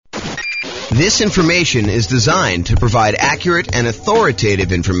This information is designed to provide accurate and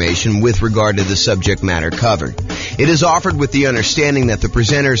authoritative information with regard to the subject matter covered. It is offered with the understanding that the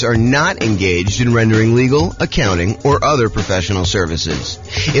presenters are not engaged in rendering legal, accounting, or other professional services.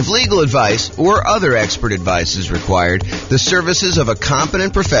 If legal advice or other expert advice is required, the services of a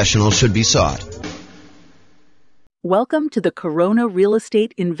competent professional should be sought. Welcome to the Corona Real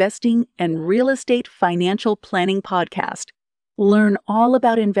Estate Investing and Real Estate Financial Planning Podcast. Learn all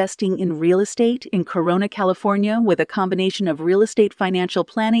about investing in real estate in Corona, California with a combination of real estate financial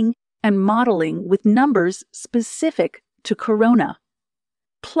planning and modeling with numbers specific to Corona.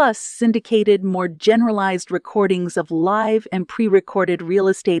 Plus syndicated, more generalized recordings of live and pre-recorded real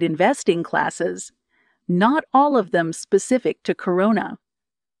estate investing classes, not all of them specific to Corona.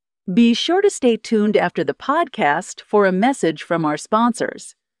 Be sure to stay tuned after the podcast for a message from our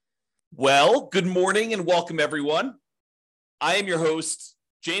sponsors. Well, good morning and welcome everyone. I am your host,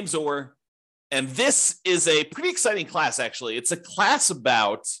 James Orr, and this is a pretty exciting class, actually. It's a class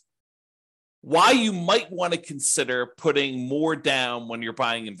about why you might want to consider putting more down when you're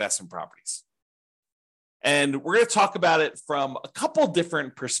buying investment properties. And we're going to talk about it from a couple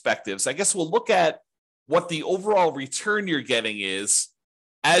different perspectives. I guess we'll look at what the overall return you're getting is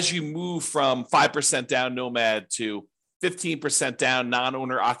as you move from 5% down Nomad to 15% down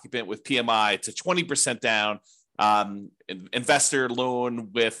non-owner occupant with PMI to 20% down investor loan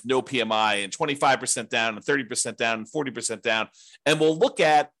with no PMI and 25% down and 30% down and 40% down. And we'll look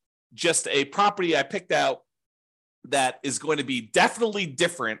at just a property I picked out that is going to be definitely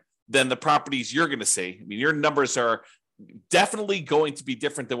different than the properties you're going to see. I mean, your numbers are definitely going to be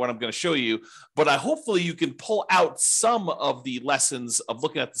different than what I'm going to show you, but hopefully you can pull out some of the lessons of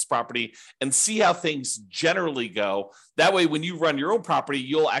looking at this property and see how things generally go. That way, when you run your own property,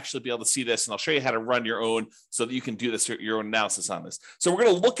 you'll actually be able to see this, and I'll show you how to run your own so that you can do this, your own analysis on this. So we're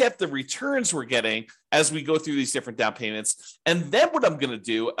going to look at the returns we're getting as we go through these different down payments. And then what I'm going to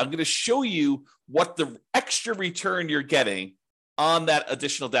do, I'm going to show you what the extra return you're getting on that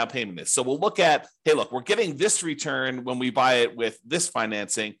additional down payment is. So we'll look at, hey, look, we're getting this return when we buy it with this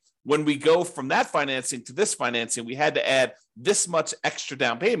financing. When we go from that financing to this financing, we had to add this much extra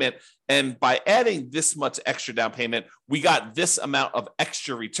down payment. And by adding this much extra down payment, we got this amount of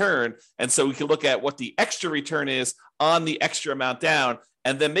extra return. And so we can look at what the extra return is on the extra amount down,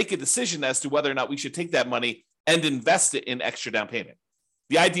 and then make a decision as to whether or not we should take that money and invest it in extra down payment.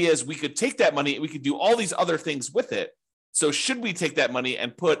 The idea is we could take that money and we could do all these other things with it. So should we take that money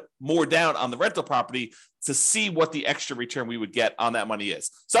and put more down on the rental property to see what the extra return we would get on that money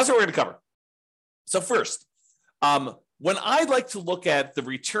is? So that's what we're going to cover. So first, when I like to look at the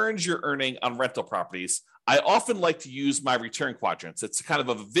returns you're earning on rental properties, I often like to use my return quadrants. It's kind of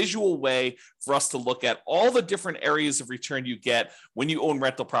a visual way for us to look at all the different areas of return you get when you own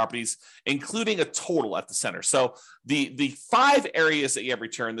rental properties, including a total at the center. So the 5 areas that you have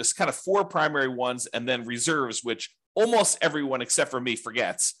return, there's kind of 4 primary ones, and then reserves, which almost everyone except for me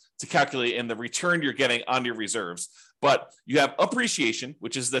forgets to calculate in the return you're getting on your reserves. But you have appreciation,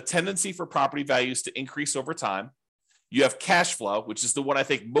 which is the tendency for property values to increase over time. You have cash flow, which is the one I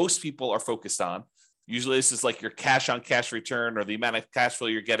think most people are focused on. Usually this is like your cash on cash return or the amount of cash flow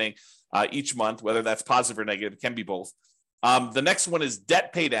you're getting each month, whether that's positive or negative. It can be both. The next one is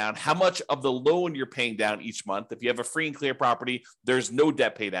debt pay down, how much of the loan you're paying down each month. If you have a free and clear property, there's no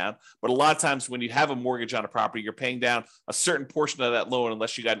debt pay down. But a lot of times when you have a mortgage on a property, you're paying down a certain portion of that loan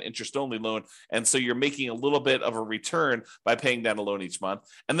unless you got an interest-only loan. And so you're making a little bit of a return by paying down a loan each month.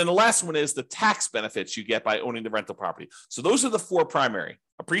 And then the last one is the tax benefits you get by owning the rental property. So those are the 4 primary: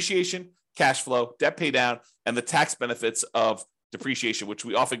 appreciation, cash flow, debt pay down, and the tax benefits of depreciation, which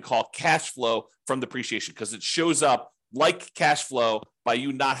we often call cash flow from depreciation because it shows up like cash flow by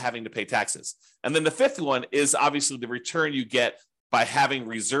you not having to pay taxes. And then the 5th one is obviously the return you get by having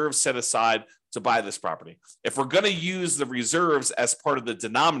reserves set aside to buy this property. If we're going to use the reserves as part of the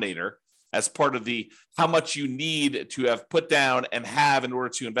denominator, as part of the how much you need to have put down and have in order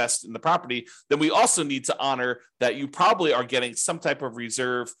to invest in the property, then we also need to honor that you probably are getting some type of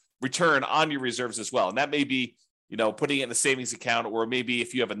reserve return on your reserves as well. And that may be, putting it in a savings account, or maybe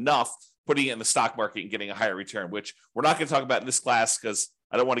if you have enough, putting it in the stock market and getting a higher return, which we're not going to talk about in this class because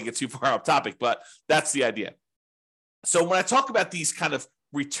I don't want to get too far off topic, but that's the idea. So when I talk about these kind of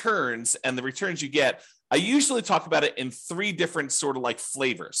returns and the returns you get, I usually talk about it in 3 different sort of like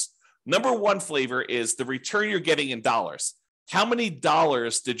flavors. Number 1 flavor is the return you're getting in dollars. How many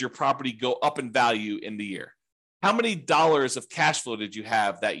dollars did your property go up in value in the year? How many dollars of cash flow did you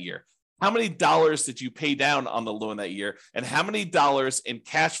have that year? how many dollars did you pay down on the loan that year, and how many dollars in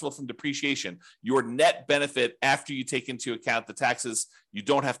cash flow from depreciation, your net benefit after you take into account the taxes you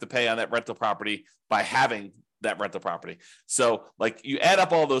don't have to pay on that rental property by having that rental property. So like you add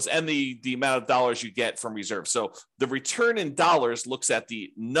up all those and the amount of dollars you get from reserves. So the return in dollars looks at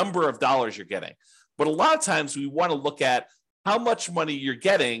the number of dollars you're getting. But a lot of times we want to look at how much money you're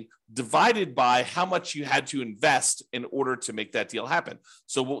getting divided by how much you had to invest in order to make that deal happen.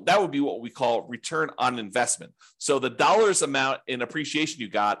 So that would be what we call return on investment. So the dollars amount in appreciation you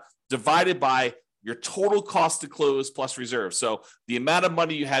got divided by your total cost to close plus reserve. So the amount of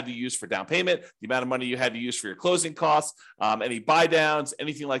money you had to use for down payment, the amount of money you had to use for your closing costs, any buy downs,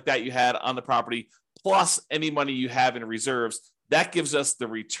 anything like that you had on the property, plus any money you have in reserves, that gives us the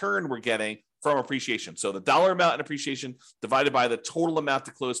return we're getting from appreciation. So the dollar amount in appreciation divided by the total amount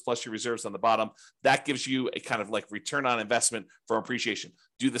to close plus your reserves on the bottom, that gives you a kind of like return on investment from appreciation.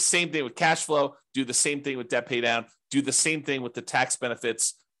 Do the same thing with cash flow, do the same thing with debt pay down, do the same thing with the tax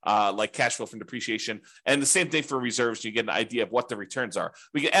benefits like cash flow from depreciation, and the same thing for reserves. You get an idea of what the returns are.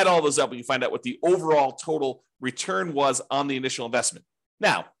 We can add all those up. We can find out what the overall total return was on the initial investment.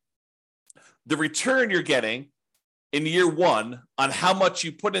 Now, the return you're getting in year one on how much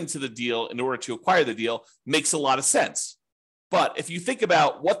you put into the deal in order to acquire the deal makes a lot of sense. But if you think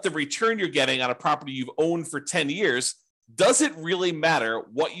about what the return you're getting on a property you've owned for 10 years, does it really matter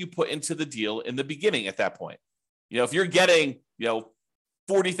what you put into the deal in the beginning at that point? If you're getting,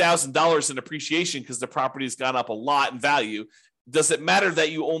 $40,000 in appreciation because the property has gone up a lot in value, does it matter that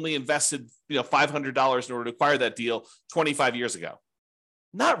you only invested, $500 in order to acquire that deal 25 years ago?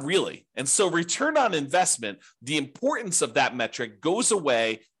 Not really. And so return on investment, the importance of that metric goes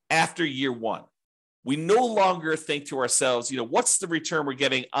away after year one. We no longer think to ourselves, what's the return we're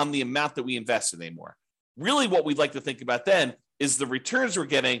getting on the amount that we invested anymore? Really what we'd like to think about then is the returns we're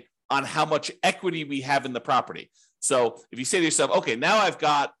getting on how much equity we have in the property. So if you say to yourself, okay, now I've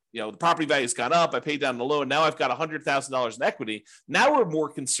got, the property value has gone up, I paid down the loan, now I've got $100,000 in equity. Now we're more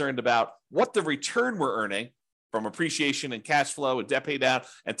concerned about what the return we're earning from appreciation and cash flow and debt pay down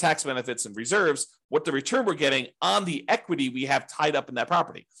and tax benefits and reserves, what the return we're getting on the equity we have tied up in that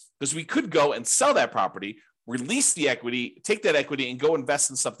property. Because we could go and sell that property, release the equity, take that equity and go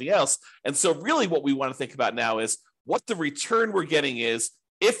invest in something else. And so really what we want to think about now is what the return we're getting is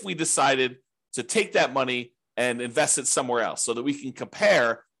if we decided to take that money and invest it somewhere else so that we can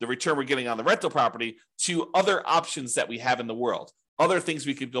compare the return we're getting on the rental property to other options that we have in the world. Other things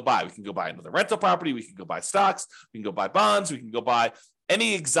we could go buy. We can go buy another rental property. We can go buy stocks. We can go buy bonds. We can go buy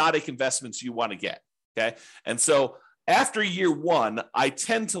any exotic investments you want to get. Okay. And so after year one, I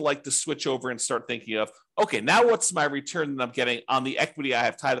tend to like to switch over and start thinking of, okay, now what's my return that I'm getting on the equity I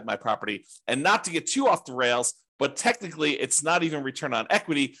have tied up in my property? And not to get too off the rails, but technically it's not even return on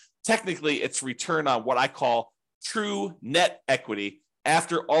equity. Technically it's return on what I call true net equity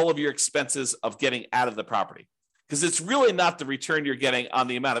after all of your expenses of getting out of the property. Because it's really not the return you're getting on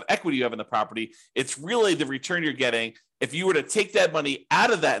the amount of equity you have in the property. It's really the return you're getting if you were to take that money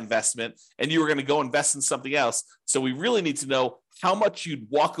out of that investment and you were going to go invest in something else. So we really need to know how much you'd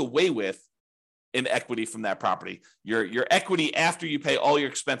walk away with in equity from that property. Your equity after you pay all your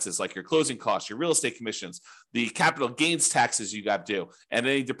expenses, like your closing costs, your real estate commissions, the capital gains taxes you got due, and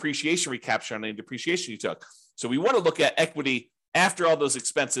any depreciation recapture on any depreciation you took. So we want to look at equity after all those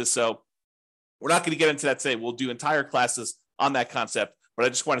expenses. So we're not going to get into that today. We'll do entire classes on that concept, but I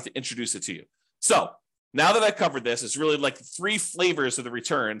just wanted to introduce it to you. So now that I've covered this, it's really like three flavors of the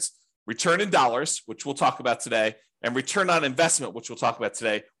returns: return in dollars, which we'll talk about today, and return on investment, which we'll talk about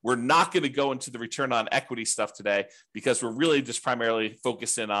today. We're not going to go into the return on equity stuff today because we're really just primarily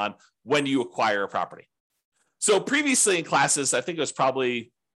focusing on when you acquire a property. So previously in classes, I think it was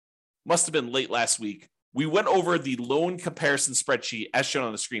must have been late last week, we went over the loan comparison spreadsheet as shown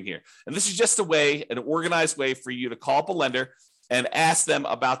on the screen here. And this is just an organized way for you to call up a lender and ask them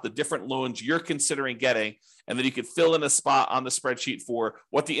about the different loans you're considering getting. And then you could fill in a spot on the spreadsheet for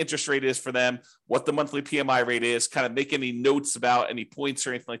what the interest rate is for them, what the monthly PMI rate is, kind of make any notes about any points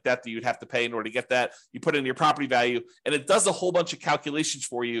or anything like that you'd have to pay in order to get that. You put in your property value, and it does a whole bunch of calculations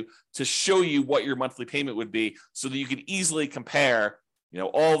for you to show you what your monthly payment would be so that you could easily compare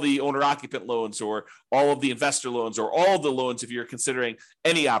all the owner-occupant loans or all of the investor loans or all the loans if you're considering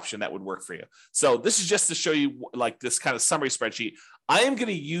any option that would work for you. So this is just to show you like this kind of summary spreadsheet. I am going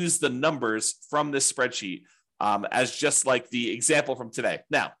to use the numbers from this spreadsheet as just like the example from today.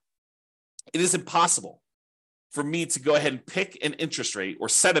 Now, it is impossible for me to go ahead and pick an interest rate or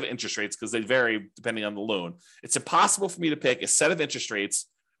set of interest rates because they vary depending on the loan. It's impossible for me to pick a set of interest rates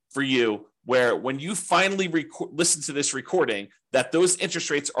for you where when you finally listen to this recording, that those interest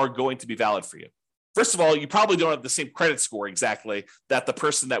rates are going to be valid for you. First of all, you probably don't have the same credit score exactly that the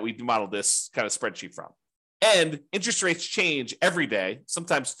person that we modeled this kind of spreadsheet from. And interest rates change every day,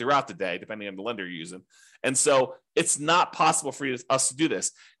 sometimes throughout the day, depending on the lender you're using. And so it's not possible for us to do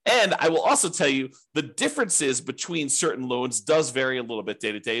this. And I will also tell you the differences between certain loans does vary a little bit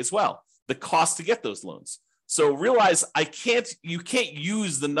day to day as well. The cost to get those loans. So realize you can't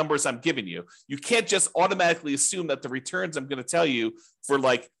use the numbers I'm giving you. You can't just automatically assume that the returns I'm going to tell you for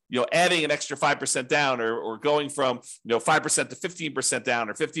adding an extra 5% down or going from 5% to 15% down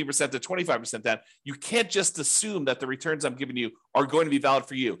or 15% to 25% down. You can't just assume that the returns I'm giving you are going to be valid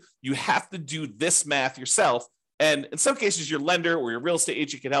for you. You have to do this math yourself. And in some cases, your lender or your real estate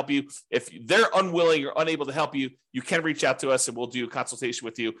agent can help you. If they're unwilling or unable to help you, you can reach out to us and we'll do a consultation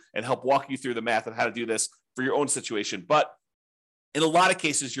with you and help walk you through the math on how to do this for your own situation. But in a lot of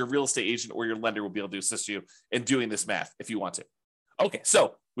cases, your real estate agent or your lender will be able to assist you in doing this math if you want to. Okay,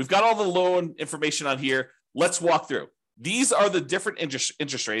 so we've got all the loan information on here. Let's walk through. These are the different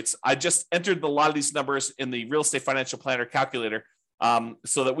interest rates. I just entered a lot of these numbers in the Real Estate Financial Planner calculator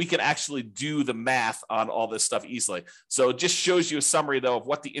so that we can actually do the math on all this stuff easily. So it just shows you a summary, though, of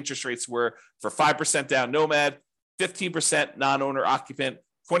what the interest rates were for 5% down Nomad, 15% non-owner occupant,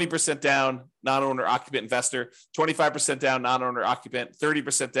 20% down non-owner occupant investor, 25% down non-owner occupant,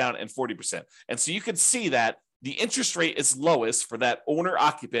 30% down, and 40%. And so you can see that the interest rate is lowest for that owner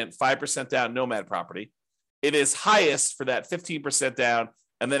occupant 5% down Nomad property. It is highest for that 15% down,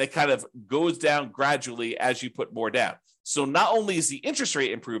 and then it kind of goes down gradually as you put more down. So not only is the interest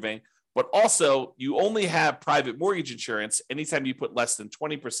rate improving, but also you only have private mortgage insurance anytime you put less than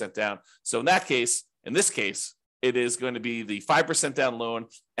 20% down. So in this case, it is going to be the 5% down loan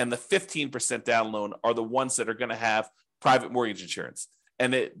and the 15% down loan are the ones that are going to have private mortgage insurance.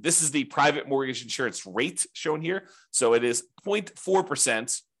 And this is the private mortgage insurance rate shown here. So it is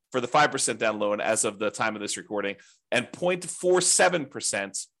 0.4% for the 5% down loan as of the time of this recording and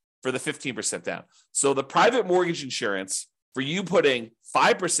 0.47% for the 15% down. So the private mortgage insurance for you putting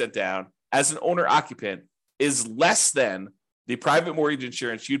 5% down as an owner occupant is less than the private mortgage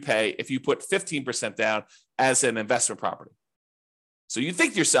insurance you'd pay if you put 15% down as an investment property. So you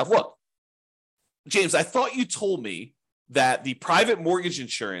think to yourself, look, James, I thought you told me that the private mortgage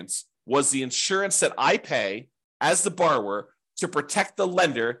insurance was the insurance that I pay as the borrower to protect the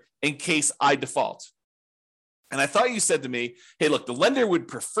lender in case I default. And I thought you said to me, hey, look, the lender would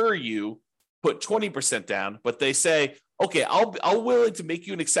prefer you put 20% down, but they say, okay, I'll willing to make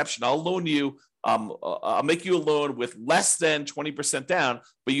you an exception. I'll loan you, I'll make you a loan with less than 20% down,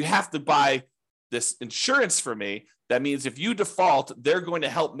 but you have to buy this insurance for me. That means if you default, they're going to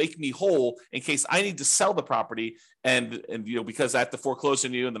help make me whole in case I need to sell the property and because I have to foreclose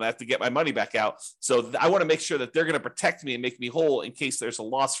on you and then I have to get my money back out. So I want to make sure that they're going to protect me and make me whole in case there's a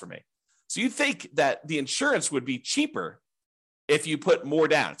loss for me. So you think that the insurance would be cheaper if you put more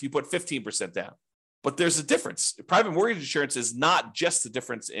down, if you put 15% down. But there's a difference. Private mortgage insurance is not just the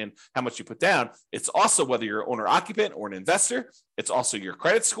difference in how much you put down. It's also whether you're an owner-occupant or an investor. It's also your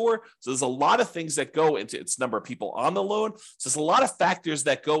credit score. So there's a lot of things that go into its number of people on the loan. So there's a lot of factors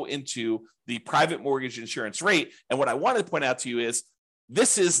that go into the private mortgage insurance rate. And what I want to point out to you is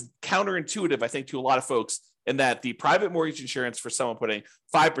this is counterintuitive, I think, to a lot of folks in that the private mortgage insurance for someone putting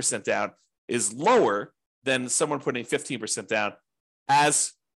 5% down is lower than someone putting 15% down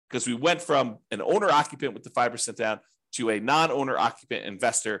because we went from an owner-occupant with the 5% down to a non-owner occupant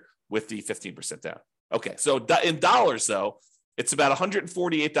investor with the 15% down. Okay, so in dollars, though, it's about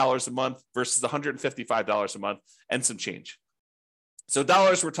 $148 a month versus $155 a month and some change. So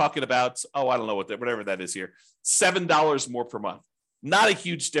dollars, we're talking about, I don't know whatever that is here, $7 more per month. Not a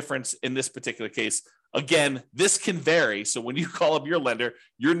huge difference in this particular case. Again, this can vary. So when you call up your lender,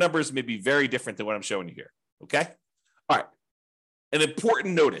 your numbers may be very different than what I'm showing you here. Okay? All right. An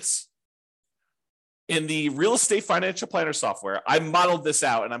important notice. In the Real Estate Financial Planner software, I modeled this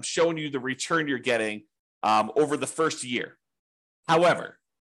out and I'm showing you the return you're getting over the first year. However,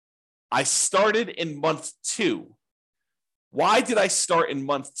 I started in month 2. Why did I start in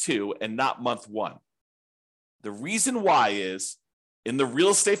month 2 and not month 1? The reason why is in the Real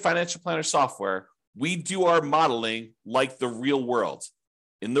Estate Financial Planner software, we do our modeling like the real world.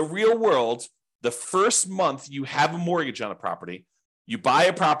 In the real world, the first month you have a mortgage on a property, you buy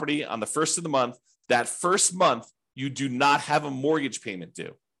a property on the first of the month, that first month you do not have a mortgage payment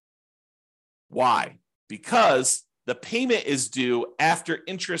due. Why? Because the payment is due after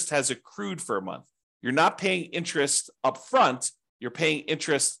interest has accrued for a month. You're not paying interest up front, you're paying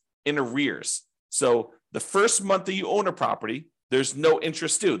interest in arrears. So the first month that you own a property, there's no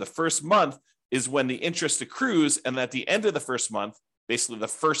interest due. The first month is when the interest accrues, and at the end of the first month, basically the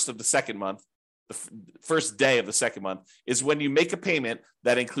first of the second month, the first day of the second month, is when you make a payment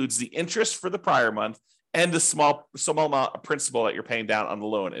that includes the interest for the prior month and the small amount of principal that you're paying down on the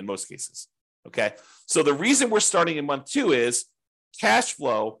loan in most cases. Okay, so the reason we're starting in month 2 is cash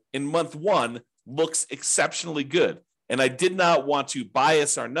flow in month 1 looks exceptionally good. And I did not want to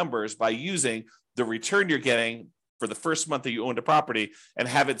bias our numbers by using the return you're getting for the first month that you owned a property and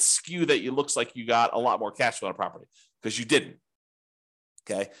have it skew that it looks like you got a lot more cash flow on a property, because you didn't.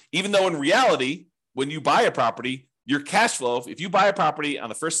 Okay, even though in reality, when you buy a property, your cash flow, if you buy a property on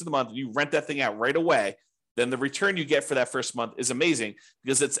the first of the month and you rent that thing out right away, then the return you get for that first month is amazing,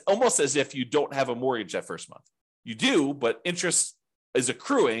 because it's almost as if you don't have a mortgage that first month. You do, but interest is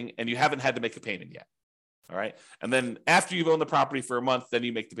accruing and you haven't had to make a payment yet. All right. And then after you've owned the property for a month, then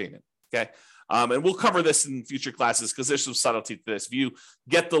you make the payment. Okay. And we'll cover this in future classes because there's some subtlety to this. If you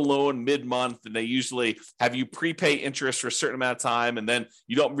get the loan mid-month and they usually have you prepay interest for a certain amount of time, and then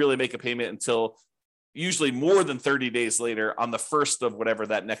you don't really make a payment until usually more than 30 days later on the first of whatever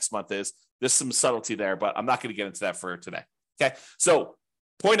that next month is. There's some subtlety there, but I'm not going to get into that for today. Okay. So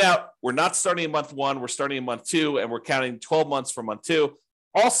point out, we're not starting in month 1, we're starting in month 2, and we're counting 12 months from month 2.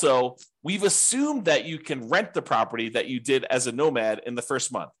 Also, we've assumed that you can rent the property that you did as a nomad in the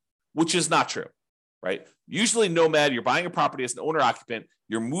first month, which is not true, right? Usually nomad, you're buying a property as an owner occupant,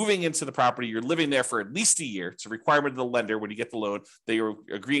 you're moving into the property, you're living there for at least a year. It's a requirement of the lender when you get the loan that you're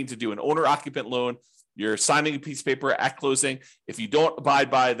agreeing to do an owner occupant loan. You're signing a piece of paper at closing. If you don't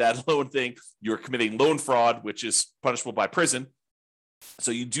abide by that loan thing, you're committing loan fraud, which is punishable by prison.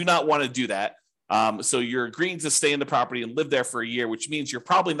 So you do not want to do that. So you're agreeing to stay in the property and live there for a year, which means you're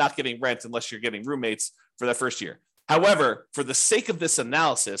probably not getting rent unless you're getting roommates for that first year. However, for the sake of this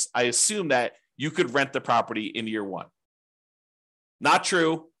analysis, I assume that you could rent the property in year 1. Not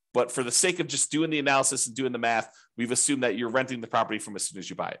true, but for the sake of just doing the analysis and doing the math, we've assumed that you're renting the property from as soon as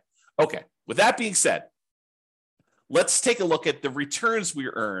you buy it. Okay, with that being said, let's take a look at the returns we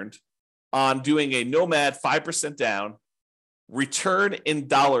earned on doing a nomad 5% down return in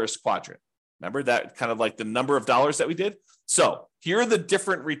dollars quadrant. Remember that kind of like the number of dollars that we did? So here are the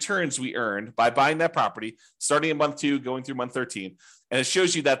different returns we earned by buying that property, starting in month 2, going through month 13. And it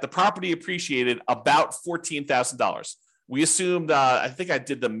shows you that the property appreciated about $14,000. We assumed, I think I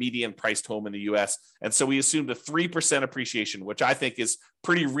did the median priced home in the US. And so we assumed a 3% appreciation, which I think is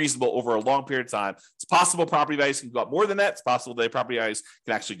pretty reasonable over a long period of time. It's possible property values can go up more than that. It's possible that property values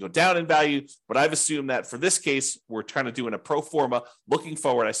can actually go down in value. But I've assumed that for this case, we're trying to do in a pro forma looking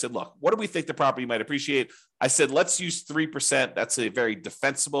forward. I said, look, what do we think the property might appreciate? I said, let's use 3%. That's a very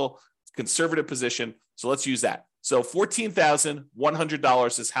defensible, conservative position. So let's use that. So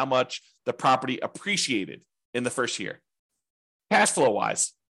 $14,100 is how much the property appreciated in the first year. Cash flow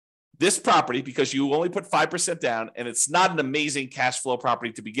wise, this property, because you only put 5% down and it's not an amazing cash flow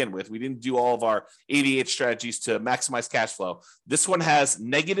property to begin with. We didn't do all of our 88 strategies to maximize cash flow. This one has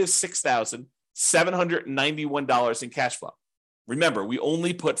negative $6,791 in cash flow. Remember, we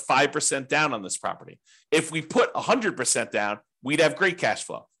only put 5% down on this property. If we put 100% down, we'd have great cash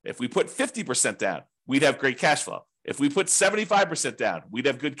flow. If we put 50% down, we'd have great cash flow. If we put 75% down, we'd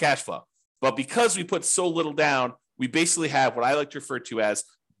have good cash flow. But because we put so little down, we basically have what I like to refer to as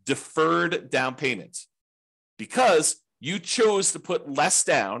deferred down payments, because you chose to put less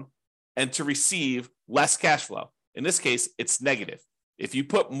down and to receive less cash flow. In this case, it's negative. If you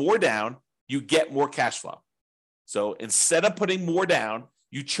put more down, you get more cash flow. So instead of putting more down,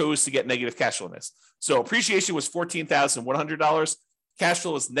 you chose to get negative cash flow in this. So appreciation was $14,100. Cash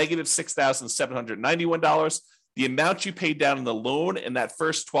flow was negative $6,791. The amount you paid down in the loan in that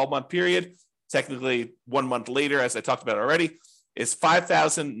first 12-month period, technically 1 month later, as I talked about already, is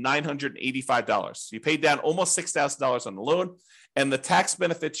 $5,985. So you paid down almost $6,000 on the loan, and the tax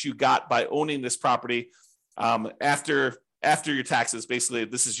benefits you got by owning this property after your taxes, basically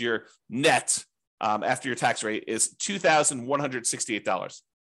this is your net after your tax rate, is $2,168.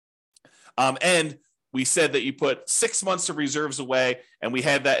 And we said that you put 6 months of reserves away, and we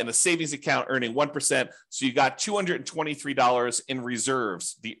had that in a savings account earning 1%. So you got $223 in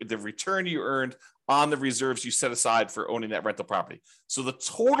reserves, the return you earned on the reserves you set aside for owning that rental property. So the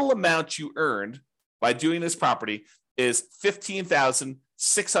total amount you earned by doing this property is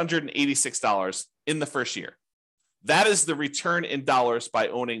 $15,686 in the first year. That is the return in dollars by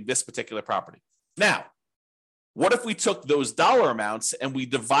owning this particular property. Now, what if we took those dollar amounts and we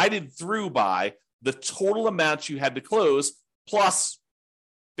divided through by the total amount you had to close plus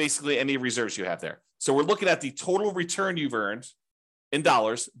basically any reserves you have there? So we're looking at the total return you've earned in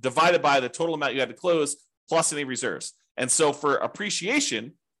dollars divided by the total amount you had to close plus any reserves. And so for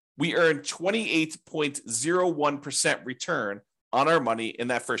appreciation, we earn 28.01% return on our money in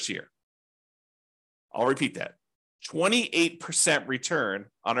that first year. I'll repeat that. 28% return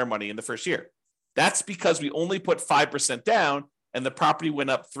on our money in the first year. That's because we only put 5% down and the property went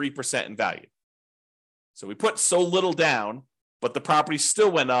up 3% in value. So we put so little down, but the property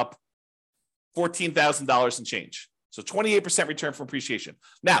still went up $14,000 and change. So 28% return from appreciation.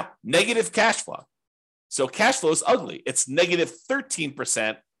 Now, negative cash flow. So cash flow is ugly. It's negative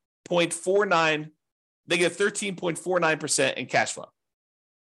 13.49% in cash flow.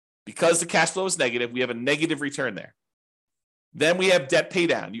 Because the cash flow is negative, we have a negative return there. Then we have debt pay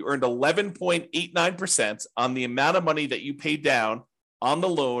down. You earned 11.89% on the amount of money that you paid down on the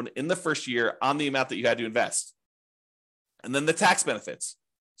loan in the first year on the amount that you had to invest. And then the tax benefits.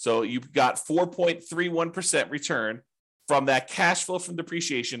 So you got 4.31% return from that cash flow from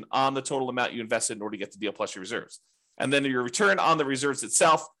depreciation on the total amount you invested in order to get the deal plus your reserves. And then your return on the reserves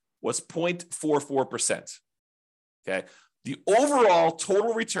itself was 0.44%. Okay. The overall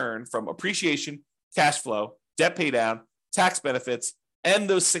total return from appreciation, cash flow, debt pay down, tax benefits, and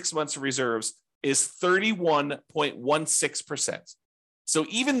those 6 months of reserves is 31.16%. So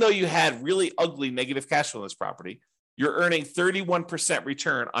even though you had really ugly negative cash flow in this property, you're earning 31%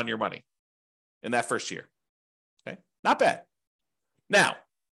 return on your money in that first year. Okay, not bad. Now,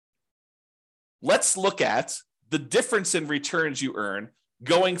 let's look at the difference in returns you earn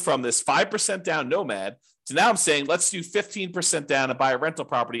going from this 5% down nomad to now I'm saying, let's do 15% down and buy a rental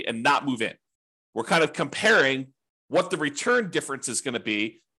property and not move in. We're kind of comparing what the return difference is going to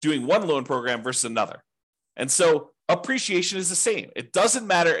be doing one loan program versus another. And so appreciation is the same. It doesn't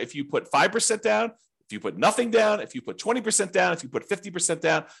matter if you put 5% down, if you put nothing down, if you put 20% down, if you put 50%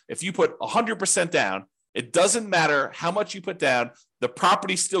 down, if you put 100% down, it doesn't matter how much you put down. The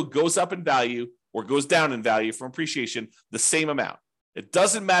property still goes up in value or goes down in value from appreciation the same amount. It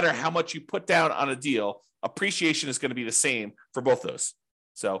doesn't matter how much you put down on a deal. Appreciation is going to be the same for both those.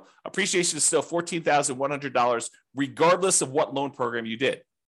 So appreciation is still $14,100 regardless of what loan program you did.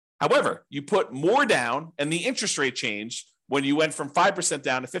 However, you put more down and the interest rate changed when you went from 5%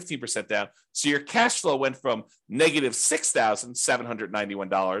 down to 15% down. So your cash flow went from negative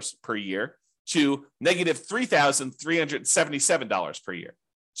 $6,791 per year to negative $3,377 per year.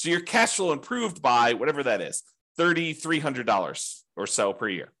 So your cash flow improved by whatever that is, $3,300 or so per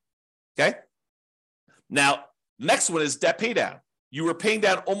year. Okay. Now, next one is debt pay down. You were paying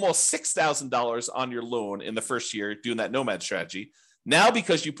down almost $6,000 on your loan in the first year doing that nomad strategy. Now,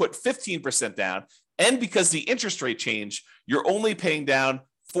 because you put 15% down and because the interest rate changed, you're only paying down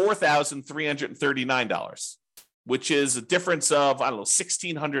 $4,339, which is a difference of,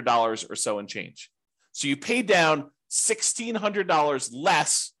 $1,600 or so in change. So you paid down $1,600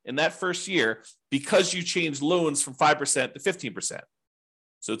 less in that first year because you changed loans from 5% to 15%.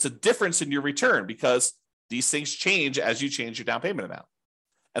 So it's a difference in your return because these things change as you change your down payment amount.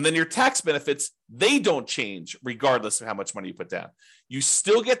 And then your tax benefits, they don't change regardless of how much money you put down. You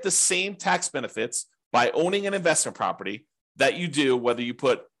still get the same tax benefits by owning an investment property that you do, whether you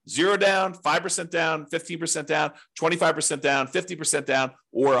put 0 down, 5% down, 15% down, 25% down, 50% down,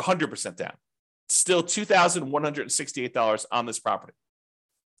 or 100% down. Still $2,168 on this property.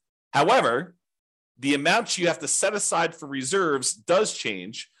 However, the amount you have to set aside for reserves does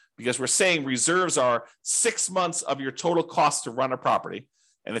change because we're saying reserves are 6 months of your total cost to run a property.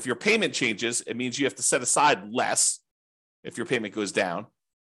 And if your payment changes, it means you have to set aside less if your payment goes down.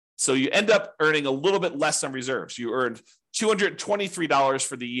 So you end up earning a little bit less on reserves. You earned $223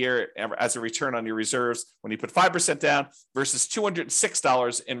 for the year as a return on your reserves when you put 5% down versus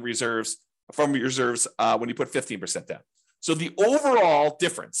 $206 in reserves from your reserves when you put 15% down. So the overall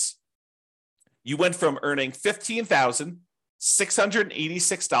difference, you went from earning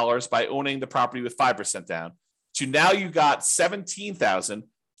 $15,686 by owning the property with 5% down to now you got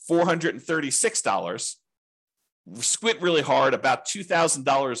 $17,436. Squint really hard, about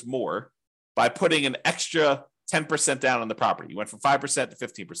 $2,000 more by putting an extra 10% down on the property. You went from 5% to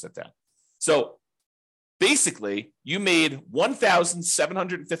 15% down. So basically, you made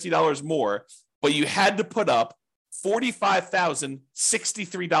 $1,750 more, but you had to put up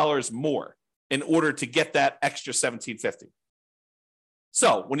 $45,063 more in order to get that extra $1,750.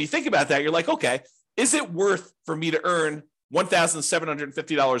 So when you think about that, you're like, okay, is it worth for me to earn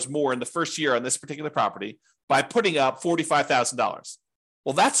 $1,750 more in the first year on this particular property by putting up $45,000?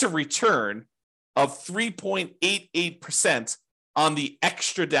 Well, that's a return of 3.88% on the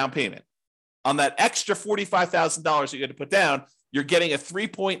extra down payment. On that extra $45,000 that you had to put down, you're getting a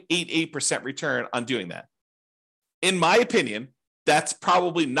 3.88% return on doing that. In my opinion, that's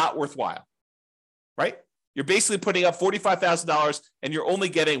probably not worthwhile, right? You're basically putting up $45,000 and you're only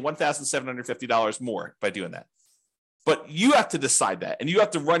getting $1,750 more by doing that. But you have to decide that, and you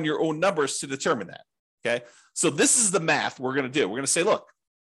have to run your own numbers to determine that. Okay. So this is the math we're going to do. We're going to say, look,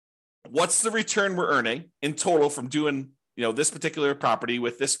 what's the return we're earning in total from doing, this particular property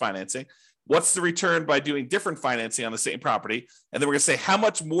with this financing? What's the return by doing different financing on the same property? And then we're going to say, how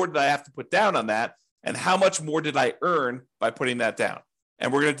much more did I have to put down on that? And how much more did I earn by putting that down?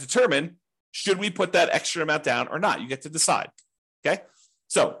 And we're going to determine, should we put that extra amount down or not? You get to decide. Okay.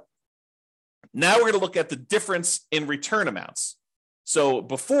 So now we're going to look at the difference in return amounts. So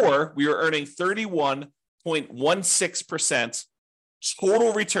before, we were earning 31.16%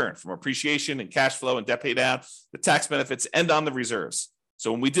 total return from appreciation and cash flow and debt pay down, the tax benefits, and on the reserves.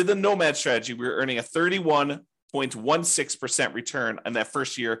 So when we did the Nomad strategy, we were earning a 31.16% return on that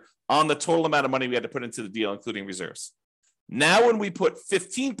first year on the total amount of money we had to put into the deal, including reserves. Now, when we put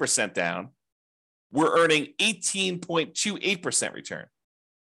 15% down, we're earning 18.28% return.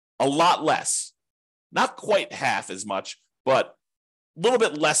 A lot less. Not quite half as much, but a little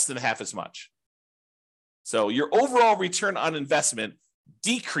bit less than half as much. So your overall return on investment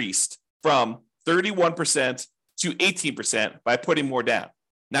decreased from 31% to 18% by putting more down.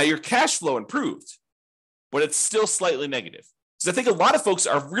 Now your cash flow improved, but it's still slightly negative. Because I think a lot of folks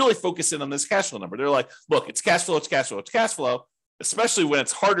are really focusing on this cash flow number. They're like, look, it's cash flow, it's cash flow, it's cash flow, especially when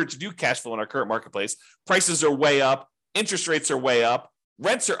it's harder to do cash flow in our current marketplace. Prices are way up, interest rates are way up,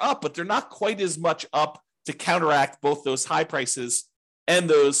 rents are up, but they're not quite as much up to counteract both those high prices and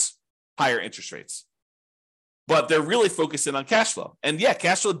those higher interest rates. But they're really focusing on cash flow. And yeah,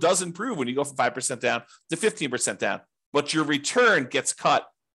 cash flow does improve when you go from 5% down to 15% down, but your return gets cut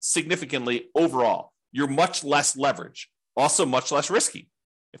significantly overall. You're much less leverage, also much less risky.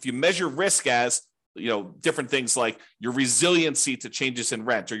 If you measure risk as, different things like your resiliency to changes in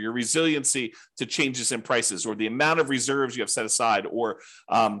rent, or your resiliency to changes in prices, or the amount of reserves you have set aside, or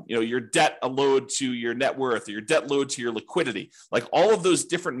your debt load to your net worth, or your debt load to your liquidity, like all of those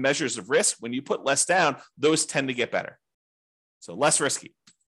different measures of risk, when you put less down, those tend to get better. So less risky.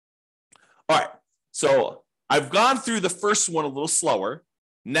 All right. So I've gone through the first one a little slower.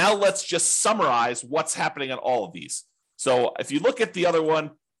 Now let's just summarize what's happening on all of these. So if you look at the other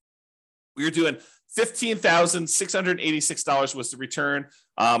one, we were doing $15,686 was the return.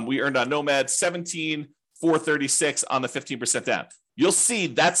 We earned on Nomad $17,436 on the 15% down. You'll see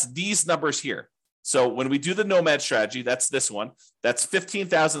that's these numbers here. So when we do the Nomad strategy, that's this one. That's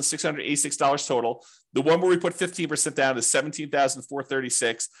 $15,686 total. The one where we put 15% down is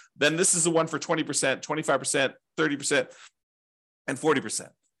 $17,436. Then this is the one for 20%, 25%, 30%, and 40%.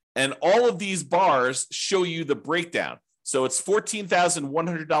 And all of these bars show you the breakdown. So it's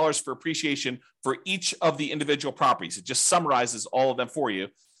 $14,100 for appreciation for each of the individual properties. It just summarizes all of them for you.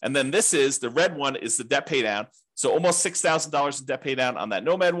 And then this is, the red one is the debt pay down. So almost $6,000 in debt pay down on that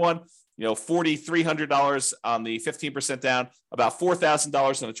Nomad one, $4,300 on the 15% down, about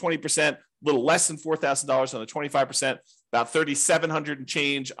 $4,000 on the 20%, a little less than $4,000 on the 25%, about $3,700 and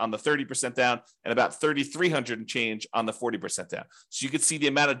change on the 30% down, and about $3,300 and change on the 40% down. So you can see the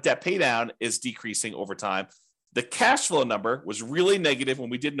amount of debt pay down is decreasing over time. The cash flow number was really negative when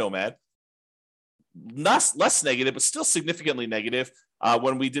we did Nomad, less negative, but still significantly negative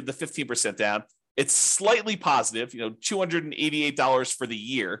when we did the 15% down. It's slightly positive, $288 for the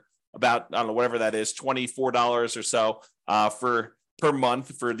year, about, I don't know, whatever that is, $24 or so per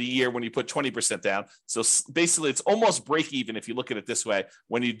month for the year when you put 20% down. So basically it's almost break even if you look at it this way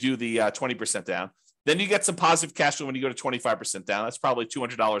when you do the 20% down. Then you get some positive cash flow when you go to 25% down. That's probably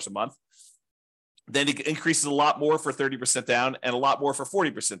 $200 a month. Then it increases a lot more for 30% down and a lot more for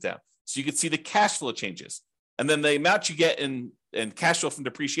 40% down. So you can see the cash flow changes. And then the amount you get in cash flow from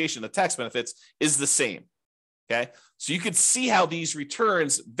depreciation, the tax benefits, is the same. Okay. So you can see how these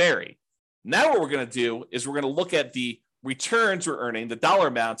returns vary. Now what we're going to do is we're going to look at the returns we're earning, the dollar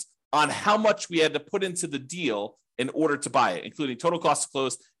amounts, on how much we had to put into the deal in order to buy it, including total cost to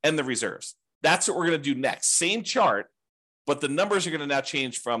close and the reserves. That's what we're going to do next. Same chart, but the numbers are going to now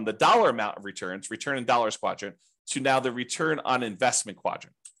change from the dollar amount of returns, return in dollars quadrant, to now the return on investment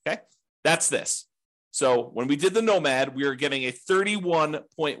quadrant. Okay, that's this. So when we did the Nomad, we were getting a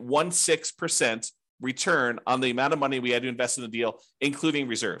 31.16% return on the amount of money we had to invest in the deal, including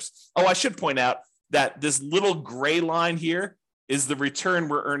reserves. Oh, I should point out that this little gray line here is the return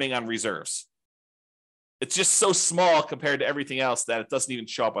we're earning on reserves. It's just so small compared to everything else that it doesn't even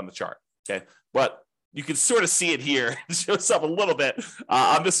show up on the chart. Okay, but you can sort of see it here. It shows up a little bit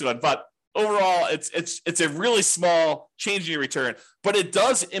on this one, but overall, it's a really small change in your return, but it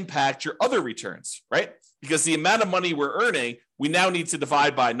does impact your other returns, right? Because the amount of money we're earning, we now need to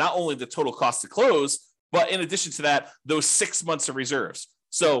divide by not only the total cost to close, But in addition to that, those 6 months of reserves.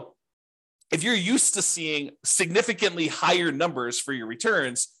 So if you're used to seeing significantly higher numbers for your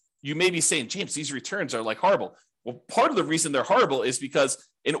returns, you may be saying, James, these returns are like horrible. Well, part of the reason they're horrible is because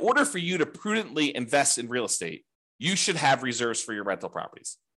in order for you to prudently invest in real estate, you should have reserves for your rental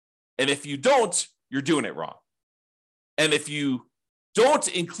properties. And if you don't, you're doing it wrong. And if you don't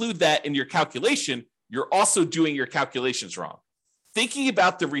include that in your calculation, you're also doing your calculations wrong. Thinking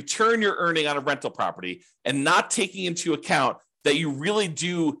about the return you're earning on a rental property and not taking into account that you really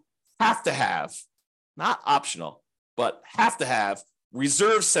do have to have, not optional, but have to have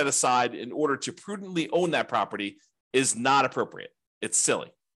reserves set aside in order to prudently own that property is not appropriate. It's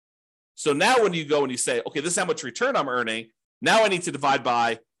silly. So now when you go and you say, okay, this is how much return I'm earning, now I need to divide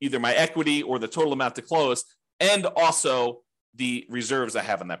by either my equity or the total amount to close and also the reserves I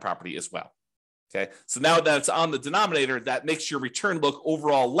have on that property as well. Okay, so now that it's on the denominator, that makes your return look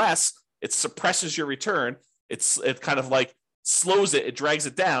overall less. It suppresses your return. It kind of like slows it. It drags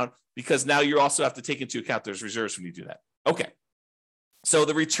it down because now you also have to take into account those reserves when you do that. Okay, so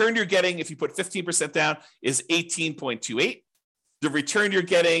the return you're getting if you put 15% down is 18.28. The return you're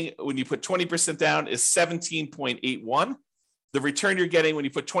getting when you put 20% down is 17.81. The return you're getting when you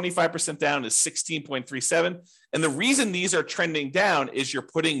put 25% down is 16.37. And the reason these are trending down is you're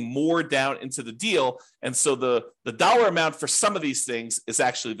putting more down into the deal. And so the dollar amount for some of these things is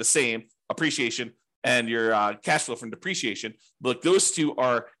actually the same, appreciation and your cash flow from depreciation. Look, those two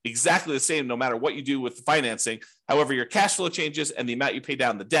are exactly the same no matter what you do with the financing. However, your cash flow changes and the amount you pay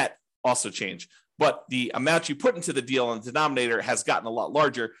down the debt also change. But the amount you put into the deal on the denominator has gotten a lot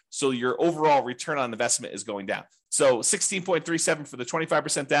larger. So your overall return on investment is going down. So 16.37 for the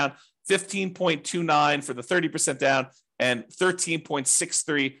 25% down, 15.29 for the 30% down, and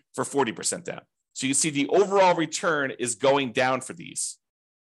 13.63 for 40% down. So you see the overall return is going down for these.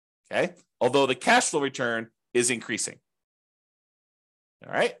 Okay. Although the cash flow return is increasing.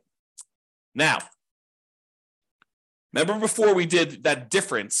 All right. Now, remember before we did that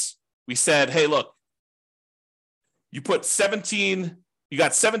difference, we said, hey, look, you put you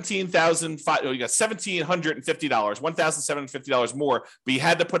got $1,750, $1,750 more, but you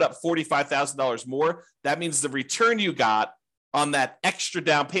had to put up $45,000 more. That means the return you got on that extra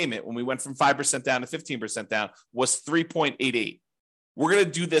down payment when we went from 5% down to 15% down was 3.88. We're going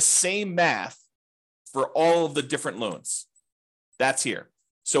to do this same math for all of the different loans. That's here.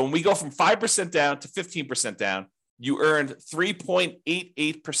 So when we go from 5% down to 15% down, you earned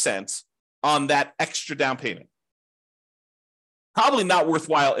 3.88% on that extra down payment. Probably not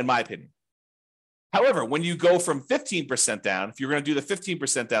worthwhile in my opinion. However, when you go from 15% down, if you're going to do the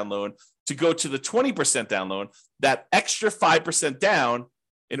 15% down loan to go to the 20% down loan, that extra 5% down,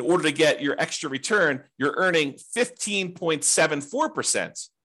 in order to get your extra return, you're earning 15.74%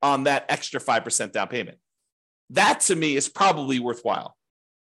 on that extra 5% down payment. That to me is probably worthwhile.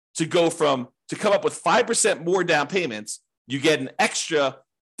 To come up with 5% more down payments, you get an extra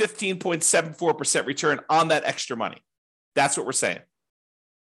 15.74% return on that extra money. That's what we're saying.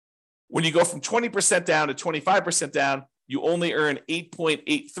 When you go from 20% down to 25% down, you only earn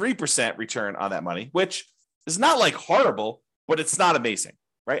 8.83% return on that money, which is not like horrible, but it's not amazing,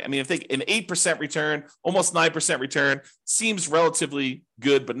 right? I mean, I think an 8% return, almost 9% return seems relatively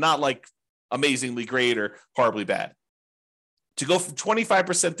good, but not like amazingly great or horribly bad. To go from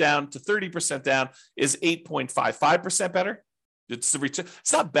 25% down to 30% down is 8.55% better. It's the return.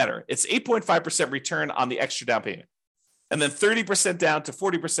 It's not better. It's 8.5% return on the extra down payment. And then 30% down to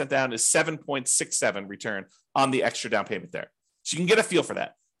 40% down is 7.67 return on the extra down payment there. So you can get a feel for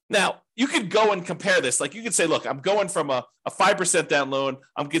that. Now, you could go and compare this. Like you could say, look, I'm going from a 5% down loan.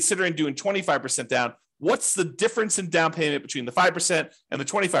 I'm considering doing 25% down. What's the difference in down payment between the 5% and the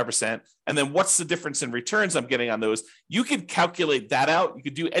 25%? And then what's the difference in returns I'm getting on those? You could calculate that out. You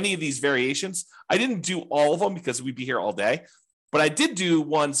could do any of these variations. I didn't do all of them because we'd be here all day, but I did do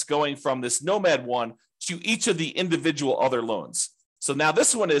ones going from this Nomad one to each of the individual other loans. So now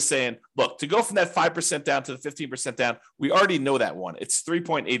this one is saying, look, to go from that 5% down to the 15% down, we already know that one. It's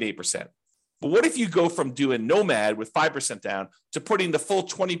 3.88%. But what if you go from doing Nomad with 5% down to putting the full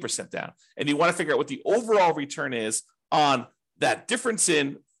 20% down? And you want to figure out what the overall return is on that difference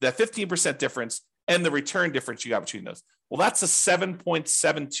in that 15% difference and the return difference you got between those. Well, that's a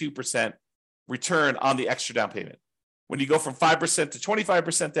 7.72% return on the extra down payment. When you go from 5% to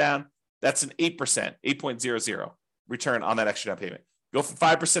 25% down, that's an 8%, 8.00 return on that extra down payment. Go from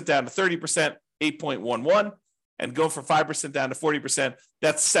 5% down to 30%, 8.11, and go from 5% down to 40%,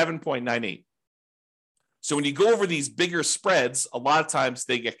 that's 7.98. So when you go over these bigger spreads, a lot of times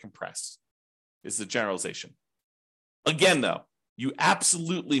they get compressed, is the generalization. Again, though, you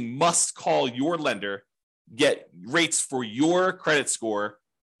absolutely must call your lender get rates for your credit score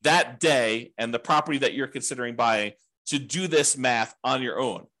that day and the property that you're considering buying to do this math on your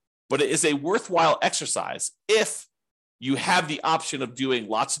own. But it is a worthwhile exercise if you have the option of doing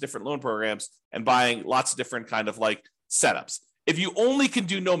lots of different loan programs and buying lots of different kind of like setups. If you only can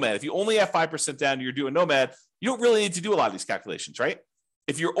do Nomad, if you only have 5% down, you're doing Nomad, you don't really need to do a lot of these calculations, right?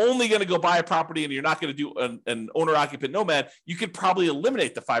 If you're only going to go buy a property and you're not going to do an owner-occupant Nomad, you could probably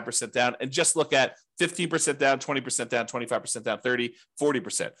eliminate the 5% down and just look at 15% down, 20% down, 25% down, 30,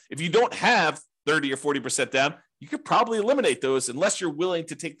 40%. If you don't have 30 or 40% down, you could probably eliminate those unless you're willing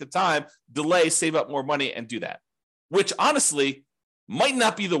to take the time, delay, save up more money, and do that, which honestly might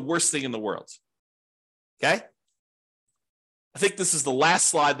not be the worst thing in the world. Okay? I think this is the last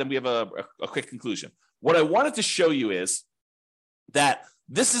slide, then we have a quick conclusion. What I wanted to show you is that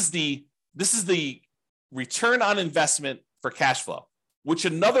this is the return on investment for cash flow, which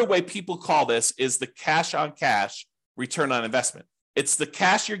another way people call this is the cash on cash return on investment. It's the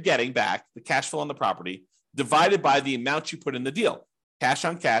cash you're getting back, the cash flow on the property, divided by the amount you put in the deal. Cash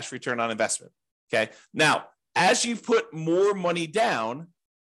on cash return on investment. Okay. Now, as you put more money down,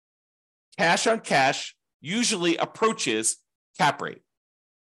 cash on cash usually approaches cap rate.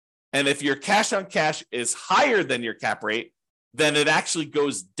 And if your cash on cash is higher than your cap rate, then it actually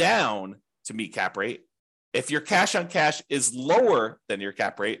goes down to meet cap rate. If your cash on cash is lower than your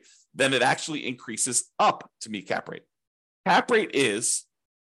cap rate, then it actually increases up to meet cap rate. Cap rate is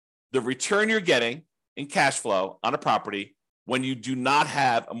the return you're getting in cash flow on a property when you do not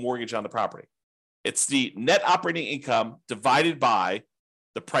have a mortgage on the property. It's the net operating income divided by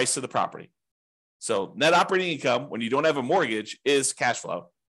the price of the property. So net operating income, when you don't have a mortgage, is cash flow.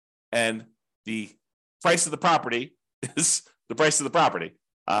 And the price of the property is the price of the property.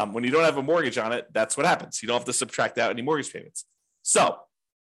 When you don't have a mortgage on it, that's what happens. You don't have to subtract out any mortgage payments. So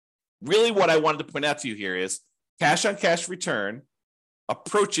really what I wanted to point out to you here is cash on cash return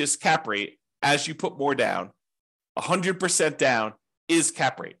approaches cap rate as you put more down. 100% down is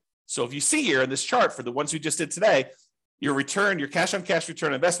cap rate. So if you see here in this chart for the ones we just did today, your return, your cash on cash return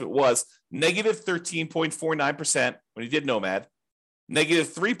on investment was negative 13.49% when you did Nomad, negative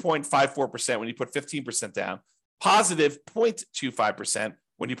 3.54% when you put 15% down, positive 0.25%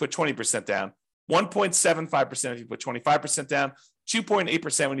 when you put 20% down, 1.75% if you put 25% down,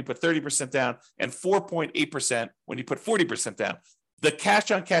 2.8% when you put 30% down, and 4.8% when you put 40% down. The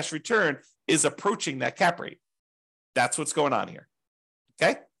cash on cash return is approaching that cap rate. That's what's going on here.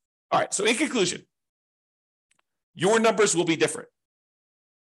 Okay? All right. So in conclusion, your numbers will be different.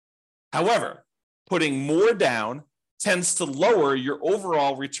 However, putting more down tends to lower your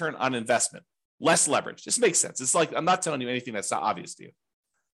overall return on investment. Less leverage. This makes sense. It's like, I'm not telling you anything that's not obvious to you.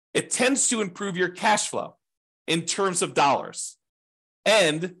 It tends to improve your cash flow in terms of dollars.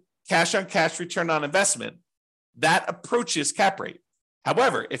 And cash on cash return on investment, that approaches cap rate.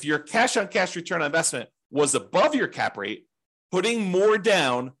 However, if your cash on cash return on investment was above your cap rate, putting more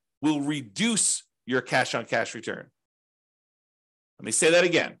down will reduce your cash on cash return. Let me say that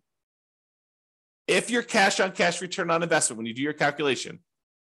again. If your cash on cash return on investment, when you do your calculation,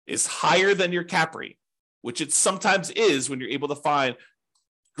 is higher than your cap rate, which it sometimes is when you're able to find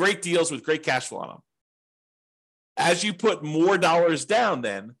great deals with great cash flow on them. As you put more dollars down,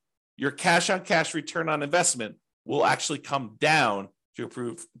 then your cash on cash return on investment will actually come down to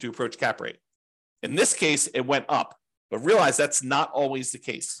approach cap rate. In this case, it went up, but realize that's not always the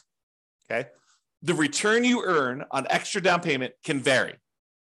case. Okay. The return you earn on extra down payment can vary.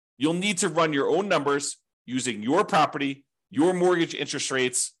 You'll need to run your own numbers using your property, your mortgage interest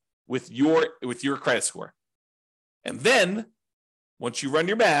rates with your credit score. And then once you run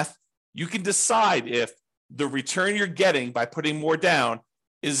your math, you can decide if the return you're getting by putting more down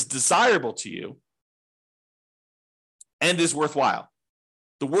is desirable to you and is worthwhile.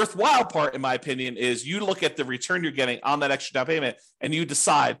 The worthwhile part, in my opinion, is you look at the return you're getting on that extra down payment and you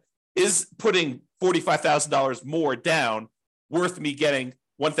decide, is putting $45,000 more down worth me getting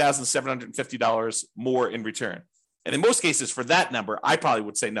 $1,750 more in return? And in most cases, for that number, I probably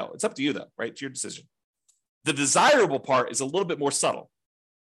would say no. It's up to you, though, right? It's your decision. The desirable part is a little bit more subtle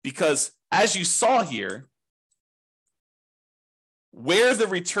because, as you saw here, where the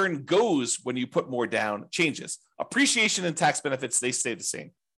return goes when you put more down changes. Appreciation and tax benefits, they stay the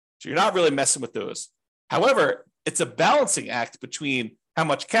same. So you're not really messing with those. However, it's a balancing act between how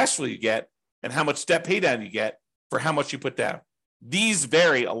much cash flow you get and how much debt pay down you get for how much you put down. These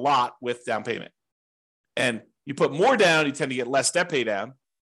vary a lot with down payment. And you put more down, you tend to get less debt pay down,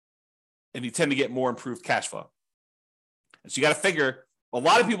 and you tend to get more improved cash flow. And so you got to figure, a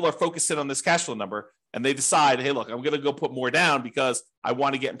lot of people are focusing on this cash flow number. and they decide, hey, look, I'm going to go put more down because I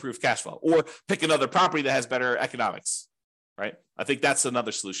want to get improved cash flow, or pick another property that has better economics, right? I think that's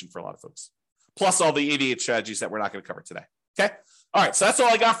another solution for a lot of folks. Plus all the 88 strategies that we're not going to cover today. Okay. All right. So that's all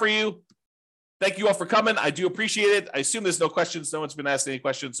I got for you. Thank you all for coming. I do appreciate it. I assume there's no questions. No one's been asking any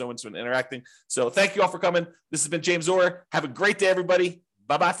questions. No one's been interacting. So thank you all for coming. This has been James Orr. Have a great day, everybody.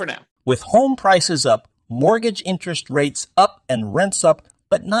 Bye-bye for now. With home prices up, mortgage interest rates up, and rents up,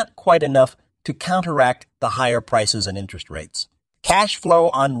 but not quite enough to counteract the higher prices and interest rates. Cash flow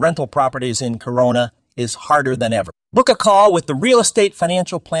on rental properties in Corona is harder than ever. Book a call with the Real Estate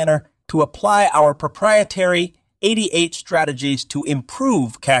Financial Planner to apply our proprietary 88 strategies to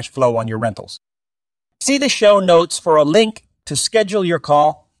improve cash flow on your rentals. See the show notes for a link to schedule your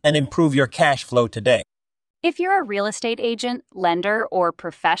call and improve your cash flow today. If you're a real estate agent, lender, or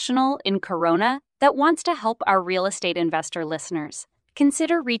professional in Corona that wants to help our real estate investor listeners,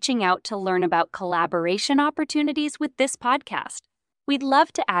 consider reaching out to learn about collaboration opportunities with this podcast. We'd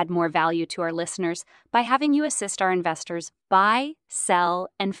love to add more value to our listeners by having you assist our investors buy, sell,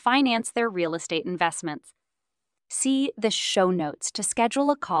 and finance their real estate investments. See the show notes to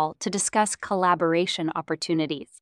schedule a call to discuss collaboration opportunities.